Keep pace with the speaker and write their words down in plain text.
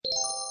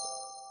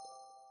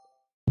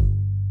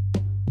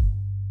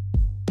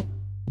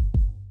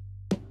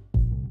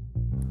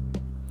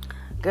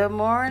Good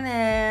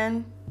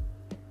morning.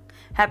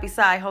 Happy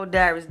Side Hoe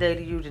Diaries Day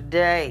to you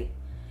today.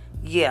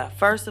 Yeah,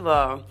 first of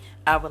all,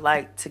 I would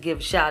like to give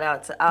a shout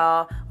out to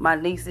all my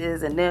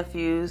nieces and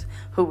nephews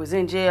who was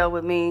in jail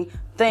with me.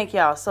 Thank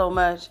y'all so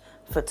much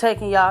for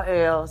taking y'all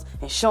L's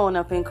and showing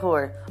up in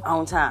court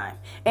on time.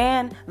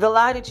 And the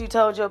lie that you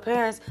told your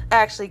parents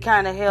actually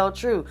kind of held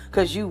true,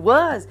 because you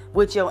was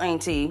with your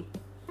auntie.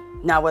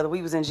 Now, whether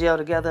we was in jail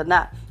together or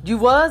not, you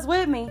was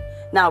with me.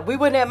 Now, we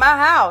wasn't at my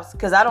house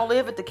because I don't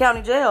live at the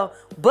county jail,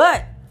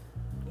 but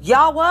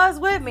y'all was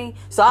with me.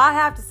 So I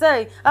have to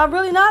say, I'm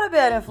really not a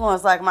bad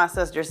influence, like my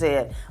sister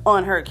said,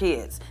 on her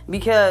kids,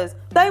 because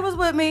they was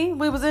with me.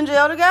 We was in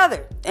jail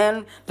together,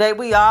 and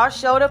we all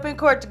showed up in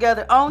court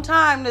together on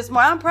time this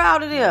morning. I'm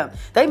proud of them.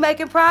 They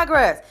making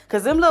progress,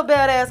 because them little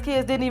badass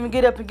kids didn't even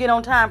get up and get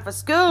on time for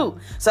school.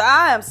 So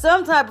I am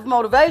some type of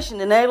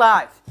motivation in their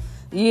life.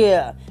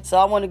 Yeah, so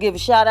I want to give a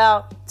shout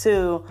out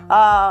to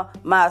all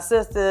my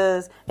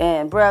sisters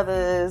and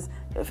brothers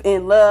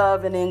in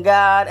love and in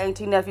God,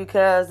 auntie, nephew,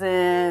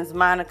 cousins,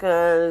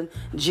 Monica,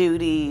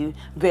 Judy,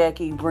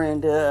 Becky,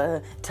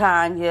 Brenda,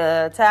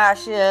 Tanya,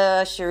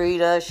 Tasha,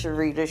 Sharetta,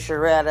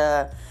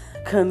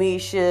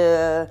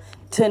 Kamisha,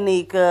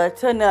 Tanika,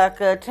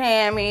 Tanaka,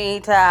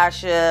 Tammy,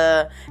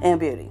 Tasha, and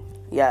Beauty.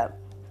 Yeah.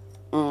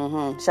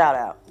 Shout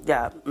out.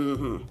 Yeah.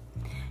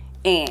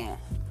 And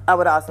I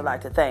would also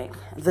like to thank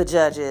the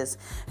judges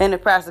and the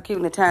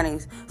prosecuting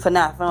attorneys for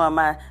not throwing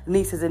my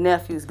nieces and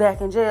nephews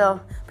back in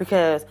jail,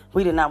 because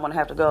we did not want to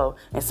have to go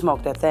and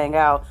smoke that thing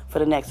out for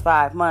the next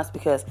 5 months,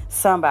 because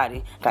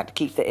somebody got to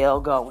keep the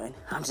L going.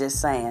 I'm just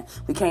saying.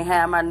 We can't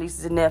have my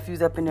nieces and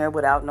nephews up in there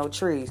without no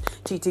trees.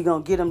 TT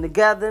gonna get them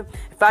together.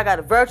 If I got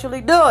to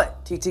virtually do it,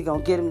 TT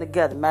gonna get them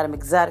together. Madam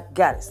Exotic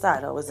got it.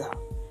 Side is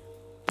out.